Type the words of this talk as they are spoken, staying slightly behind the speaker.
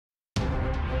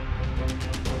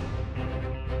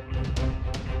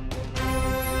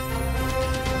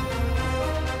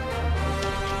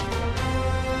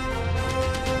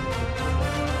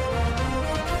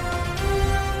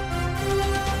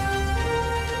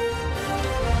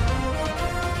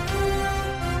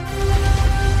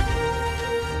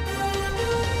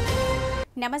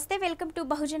నమస్తే welcome to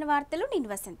బహుజన వార్తలు నేను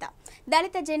వసంత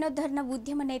దళిత జనోద్ధరణ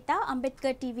ఉద్యమ నేత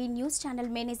Ambedkar TV news channel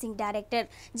managing director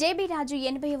JB రాజు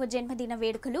 80వ జన్మదిన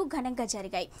వేడుకలు ఘనంగా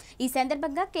జరిగాయి। ఈ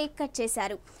సందర్భంగా కేక్ కట్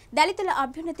చేశారు। దళితుల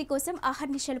అభ్యున్నతి కోసం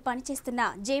అహర్నిశలు పనిచేస్తున్న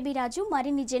జేబీ రాజు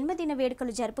మరిన్ని జన్మదిన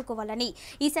వేడుకలు జరుపుకోవాలని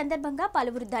ఈ సందర్భంగా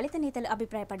పలువురు దళిత నేతలు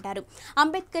అభిప్రాయపడ్డారు।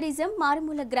 అంబేద్కరిజం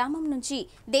మారుమూల గ్రామం నుంచి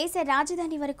దేశ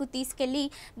రాజధాని వరకు తీసుకెళ్లి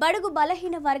బడుగు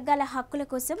బలహీన వర్గాల హక్కుల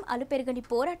కోసం అలుపెరగని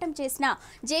పోరాటం చేసిన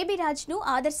జేబీ రాజును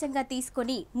ఆదర్శంగా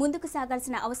తీసుకొని ముందుకు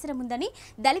సాగాల్సిన అవసరం ఉందని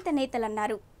దళిత నేతలు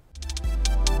అన్నారు।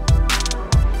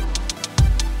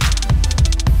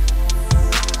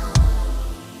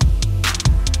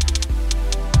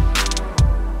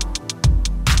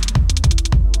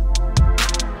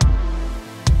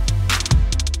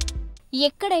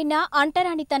 ఎక్కడైనా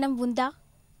అంటరానితనం ఉందా?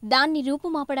 దాన్ని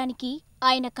రూపుమాపడానికి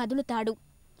ఆయన కదులుతాడు।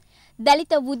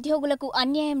 దళిత ఉద్యోగులకు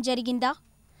అన్యాయం జరిగిందా?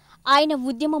 ఆయన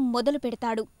ఉద్యమం మొదలు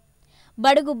పెడతాడు।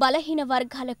 బడుగు బలహీన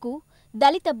వర్గాలకు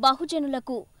దళిత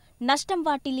బహుజనులకు నష్టం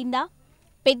వాటిల్లిందా?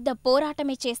 పెద్ద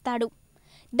పోరాటమే చేస్తాడు।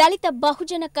 దళిత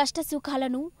బహుజన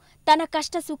కష్టసుఖాలను తన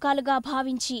కష్టసుఖాలుగా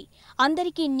భావించి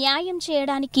అందరికీ న్యాయం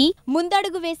చేయడానికి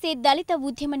ముందడుగు వేసే దళిత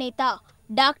ఉద్యమ నేత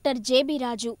డాక్టర్ జేబీ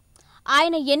రాజు।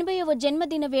 ఆయన 80వ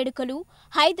జన్మదిన వేడుకలు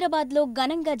హైదరాబాద్లో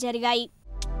ఘనంగా జరిగాయి।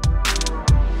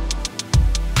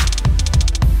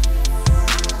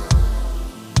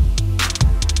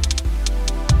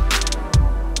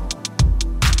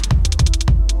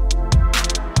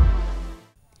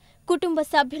 కుటుంబ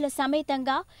సభ్యుల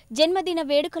సమేతంగా జన్మదిన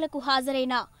వేడుకలకు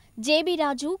హాజరైన జేబీ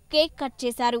రాజు కేక్ కట్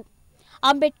చేశారు।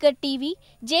 అంబేద్కర్ టీవీ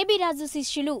జేబీ రాజు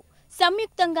శిష్యులు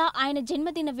సంయుక్తంగా ఆయన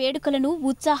జన్మదిన వేడుకలను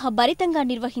ఉత్సాహభరితంగా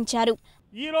నిర్వహించారు।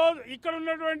 ఈ రోజు ఇక్కడ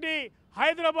ఉన్నటువంటి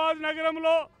హైదరాబాద్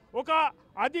నగరంలో ఒక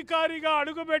అధికారిగా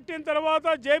అడుగుపెట్టిన తర్వాత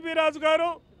జేబీ రాజు గారు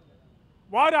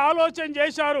వారు ఆలోచన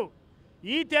చేశారు।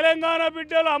 ఈ తెలంగాణ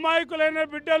బిడ్డలు అమాయకులైన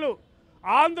బిడ్డలు,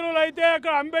 ఆంధ్రులు అయితే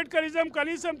అక్కడ అంబేద్కరిజం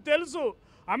కనీసం తెలుసు,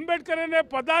 అంబేద్కర్ అనే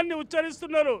పదాన్ని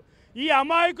ఉచ్చరిస్తున్నారు। ఈ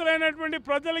అమాయకులైనటువంటి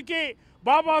ప్రజలకి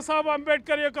బాబాసాహెబ్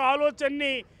అంబేద్కర్ యొక్క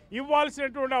ఆలోచనని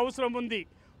ఇవ్వాల్సినటువంటి అవసరం ఉంది।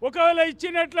 ఒకవేళ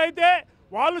ఇచ్చినట్లయితే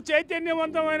వాళ్ళు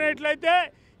చైతన్యవంతమైనట్లయితే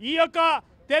ఈ యొక్క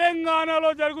తెలంగాణలో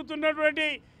జరుగుతున్నటువంటి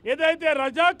ఏదైతే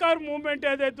రజాకార్ మూవ్మెంట్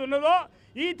ఏదైతే ఉన్నదో,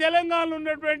 ఈ తెలంగాణలో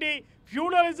ఉన్నటువంటి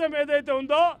ఫ్యూడలిజం ఏదైతే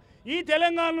ఉందో, ఈ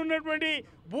తెలంగాణలో ఉన్నటువంటి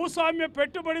భూస్వామ్య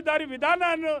పెట్టుబడిదారి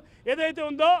విధానాన్ని ఏదైతే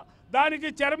ఉందో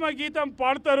దానికి చర్మ గీతం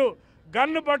పాడతారు।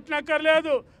 గన్ను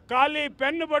పట్టనక్కర్లేదు, ఖాళీ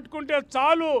పెన్ను పట్టుకుంటే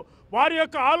చాలు। వారి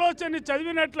యొక్క ఆలోచనని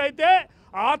చదివినట్లయితే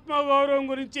ఆత్మగౌరవం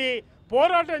గురించి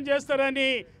పోరాటం చేస్తారని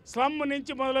స్లమ్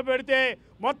నుంచి మొదలు పెడితే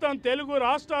మొత్తం తెలుగు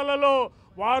రాష్ట్రాలలో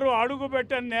వారు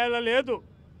అడుగుపెట్టని నేల లేదు।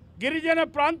 గిరిజన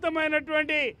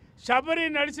ప్రాంతమైనటువంటి శబరి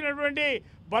నడిచినటువంటి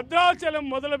భద్రాచలం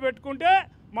మొదలు పెట్టుకుంటే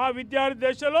మా విద్యార్థి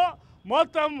దశలో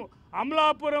మొత్తం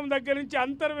అమలాపురం దగ్గర నుంచి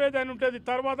అంతర్వేది అని ఉంటుంది,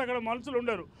 తర్వాత అక్కడ మనుషులు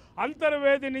ఉండరు,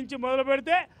 అంతర్వేది నుంచి మొదలు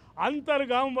పెడితే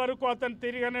అంతర్గాం వరకు అతను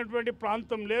తిరిగినటువంటి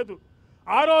ప్రాంతం లేదు।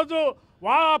 ఆ రోజు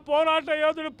పోరాట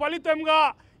యోధుడు ఫలితంగా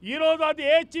ఈరోజు అది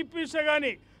ఏ చీఫ్ మినిస్టర్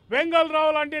కానీ,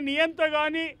 వెంగళరావు లాంటి నియంత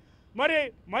కానీ, మరి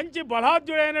మంచి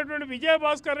బలాఢ్యుడైనటువంటి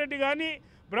విజయభాస్కర్ రెడ్డి కానీ,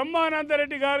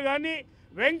 బ్రహ్మానందరెడ్డి గారు కానీ,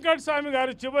 వెంకటస్వామి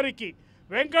గారు, చివరికి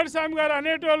వెంకటస్వామి గారు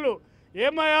అనేటోళ్ళు,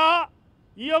 ఏమయ్యా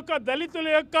ఈ యొక్క దళితుల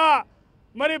యొక్క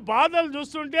మరి బాధలు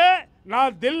చూస్తుంటే నా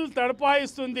దిల్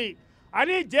తడపాయిస్తుంది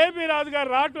అని జేబీ రాజు గారు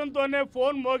రావడంతోనే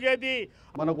ఫోన్ మోగేది।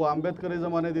 మనకు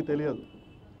అంబేద్కరిజం అనేది తెలియదు।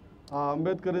 ఆ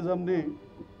అంబేద్కరిజంని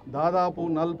దాదాపు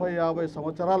 40-50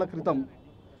 సంవత్సరాల క్రితం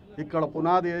ఇక్కడ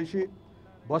పునాది వేసి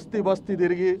బస్తీ బస్తీ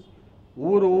తిరిగి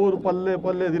ఊరు ఊరు పల్లె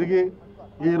పల్లె తిరిగి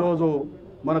ఈరోజు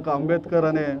మనకు అంబేద్కర్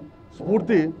అనే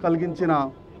స్ఫూర్తి కలిగించిన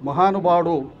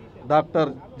మహానుభావుడు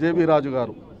డాక్టర్ జేబీ రాజు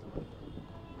గారు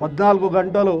 14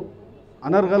 గంటలు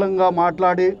అనర్గళంగా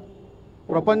మాట్లాడి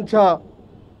ప్రపంచ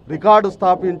రికార్డు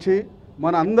స్థాపించి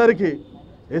మన అందరికీ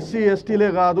ఎస్సీ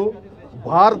ఎస్టీలే కాదు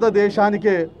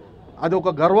భారతదేశానికే అది ఒక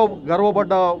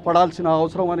పడాల్సిన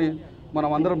అవసరం అని మనం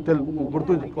అందరం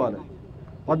గుర్తుంచుకోవాలి।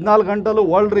 14 గంటలు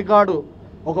వరల్డ్ రికార్డు,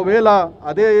 ఒకవేళ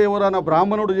అదే ఎవరైనా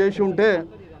బ్రాహ్మణుడు చేసి ఉంటే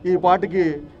ఈ పాటికి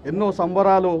ఎన్నో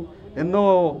సంబరాలు, ఎన్నో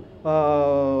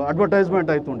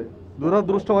అడ్వర్టైజ్మెంట్ అవుతుండే।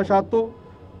 దురదృష్టవశాత్తు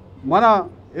మన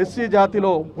ఎస్సీ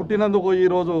జాతిలో పుట్టినందుకు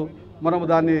ఈరోజు మనం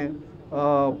దాన్ని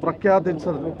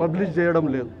పబ్లిష్ చేయడం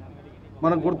లేదు।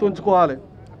 మనం గుర్తుంచుకోవాలి,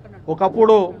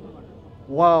 ఒకప్పుడు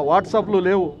వాట్సాప్లు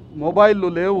లేవు, మొబైళ్ళు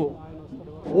లేవు,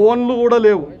 ఫోన్లు కూడా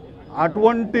లేవు।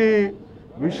 అటువంటి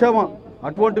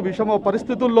విషమ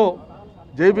పరిస్థితుల్లో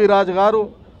జేబీ రాజు గారు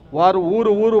వారు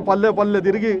ఊరు ఊరు పల్లె పల్లె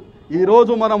తిరిగి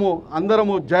ఈరోజు మనము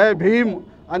అందరము జై భీమ్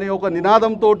అని ఒక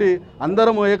నినాదంతో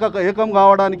అందరము ఏకం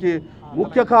కావడానికి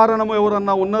ముఖ్య కారణం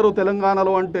ఎవరన్నా ఉన్నారు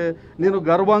తెలంగాణలో అంటే నేను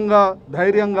గర్వంగా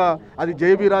ధైర్యంగా అది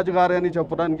జేబీ రాజు గారే అని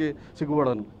చెప్పడానికి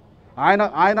సిగ్గుపడను.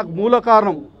 ఆయనకు మూల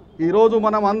కారణం ఈరోజు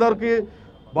మనం అందరికీ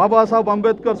బాబాసాహెబ్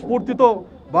అంబేద్కర్ స్ఫూర్తితో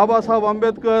బాబాసాహెబ్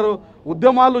అంబేద్కర్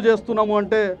ఉద్యమాలు చేస్తున్నాము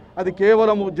అంటే అది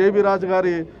కేవలం జేబీ రాజు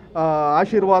గారి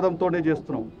ఆశీర్వాదంతోనే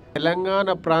చేస్తున్నాం.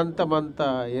 తెలంగాణ ప్రాంతం అంతా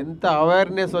ఎంత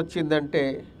అవేర్నెస్ వచ్చిందంటే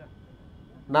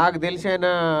నాకు తెలిసిన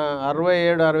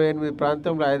 67-68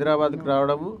 ప్రాంతంలో హైదరాబాద్కి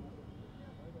రావడము,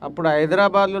 అప్పుడు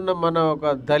హైదరాబాద్లో ఉన్న మన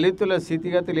ఒక దళితుల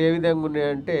స్థితిగతులు ఏ విధంగా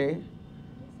ఉన్నాయంటే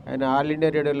ఆయన ఆల్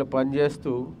ఇండియా రేడియోలో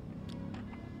పనిచేస్తూ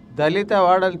దళిత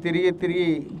వాడలు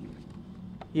తిరిగి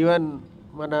ఈవెన్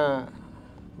మన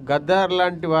గద్దార్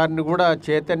లాంటి వారిని కూడా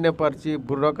చైతన్యపరిచి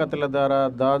బుర్రకథల ద్వారా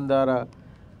దాని ద్వారా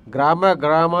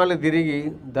గ్రామాలు తిరిగి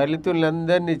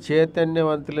దళితులందరినీ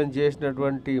చైతన్యవంతులను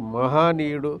చేసినటువంటి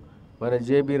మహానీయుడు మన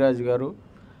జేబీ రాజు గారు.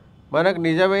 మనకు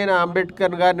నిజమైన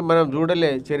అంబేద్కర్ గారిని మనం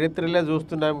చూడలే, చరిత్రలే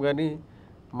చూస్తున్నాం. కానీ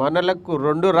మనలకు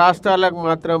 2 రాష్ట్రాలకు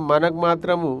మాత్రం మనకు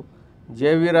మాత్రము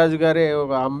జేబీ రాజు గారే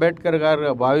ఒక అంబేద్కర్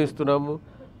గారుగా భావిస్తున్నాము.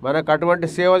 మనకు అటువంటి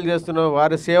సేవలు చేస్తున్నాము.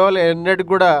 వారి సేవలు ఎన్నటికి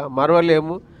కూడా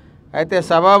మరవలేము. అయితే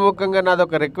సభాముఖంగా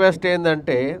నాదొక రిక్వెస్ట్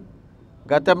ఏంటంటే,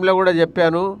 గతంలో కూడా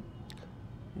చెప్పాను,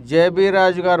 జేబీ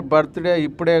రాజు గారు బర్త్డే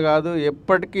ఇప్పుడే కాదు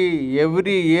ఎప్పటికీ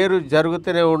ఎవ్రీ ఇయర్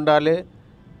జరుగుతూనే ఉండాలి.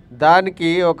 దానికి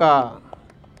ఒక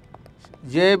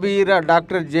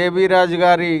డాక్టర్ జేబీ రాజు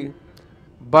గారి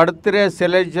బర్త్డే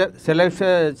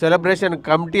సెలబ్రేషన్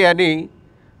కమిటీ అని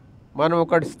మనం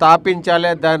ఒకటి స్థాపించాలి.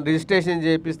 దాన్ని రిజిస్ట్రేషన్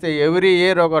చేపిస్తే ఎవ్రీ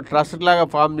ఇయర్ ఒక ట్రస్ట్ లాగా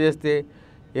ఫామ్ చేస్తే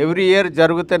ఎవ్రీ ఇయర్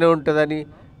జరుగుతూనే ఉంటుందని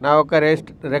నా ఒక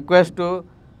రిక్వెస్టు.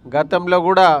 గతంలో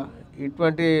కూడా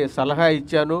ఇటువంటి సలహా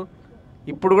ఇచ్చాను,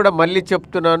 ఇప్పుడు కూడా మళ్ళీ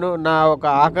చెప్తున్నాను. నా ఒక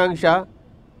ఆకాంక్ష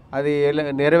అది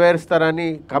నెరవేరుస్తారని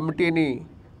కమిటీని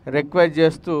రిక్వెస్ట్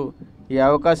చేస్తూ ఈ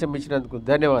అవకాశం ఇచ్చినందుకు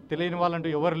ధన్యవాదాలు. తెలియని వాళ్ళంటూ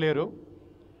ఎవరు లేరు.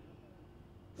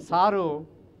 సారు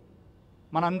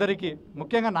మనందరికీ,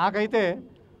 ముఖ్యంగా నాకైతే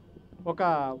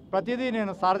ప్రతిదీ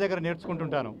నేను సార్ దగ్గర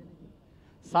నేర్చుకుంటుంటాను.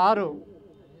 సారు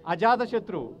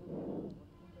అజాతశత్రువు.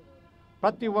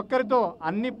 ప్రతి ఒక్కరితో,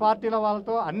 అన్ని పార్టీల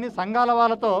వాళ్ళతో, అన్ని సంఘాల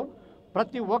వాళ్ళతో,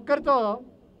 ప్రతి ఒక్కరితో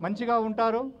మంచిగా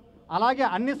ఉంటారు. అలాగే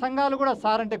అన్ని సంఘాలు కూడా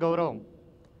సార్ అంటే గౌరవం.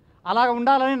 అలాగ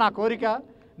ఉండాలని నా కోరిక.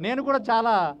 నేను కూడా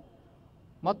చాలా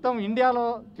మొత్తం ఇండియాలో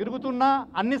తిరుగుతున్నా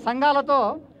అన్ని సంఘాలతో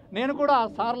నేను కూడా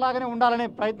సార్ లాగానే ఉండాలనే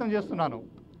ప్రయత్నం చేస్తున్నాను.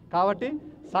 కాబట్టి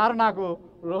సార్ నాకు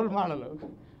రోల్ మోడల్.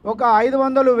 ఒక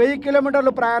 500-1000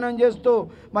 కిలోమీటర్లు ప్రయాణం చేస్తూ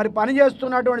మరి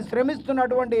పనిచేస్తున్నటువంటి,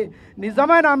 శ్రమిస్తున్నటువంటి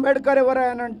నిజమైన అంబేద్కర్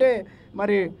ఎవరైనంటే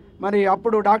మరి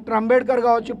అప్పుడు డాక్టర్ అంబేద్కర్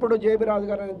కావచ్చు, ఇప్పుడు జేబీ రాజు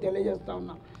గారు అని తెలియజేస్తూ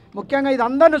ఉన్నా. ముఖ్యంగా ఇది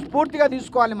అందరిని స్ఫూర్తిగా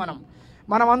తీసుకోవాలి.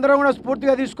 మనం అందరం కూడా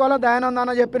స్ఫూర్తిగా తీసుకోవాలి. దయానంద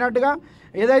అన్న చెప్పినట్టుగా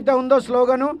ఏదైతే ఉందో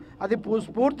స్లోగను అది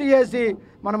స్ఫూర్తి చేసి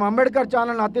మనం అంబేద్కర్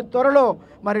ఛానల్ని అతి త్వరలో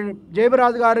మరి జేబీ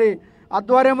రాజు గారి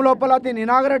ఆధ్వర్యం లోపల దీన్ని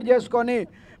ఇనాగరేట్ చేసుకొని,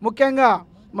 ముఖ్యంగా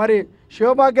మరి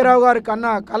శివభాగ్యరావు గారి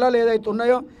కళలు ఏదైతే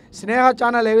ఉన్నాయో, స్నేహ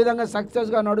ఛానల్ ఏ విధంగా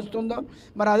సక్సెస్గా నడుస్తుందో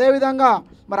మరి అదేవిధంగా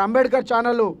మరి అంబేద్కర్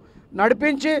ఛానల్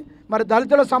నడిపించి మరి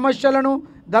దళితుల సమస్యలను,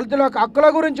 దళితుల హక్కుల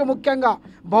గురించి, ముఖ్యంగా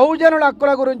బహుజనుల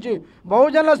హక్కుల గురించి,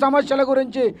 బహుజనుల సమస్యల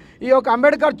గురించి ఈ యొక్క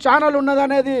అంబేద్కర్ ఛానల్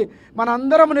ఉన్నదనేది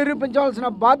మనందరం నిరూపించాల్సిన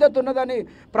బాధ్యత ఉన్నదని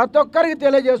ప్రతి ఒక్కరికి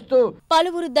తెలియజేస్తూ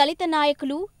పలువురు దళిత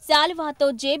నాయకులు శాలువాతో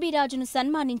జేబీ రాజును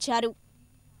సన్మానించారు.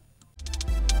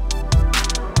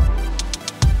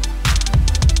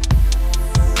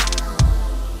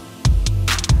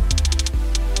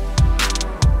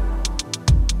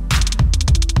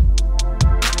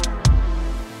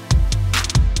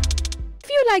 If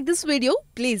you like this video,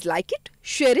 please like it,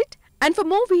 share it, and for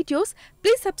more videos,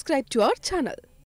 please subscribe to our channel.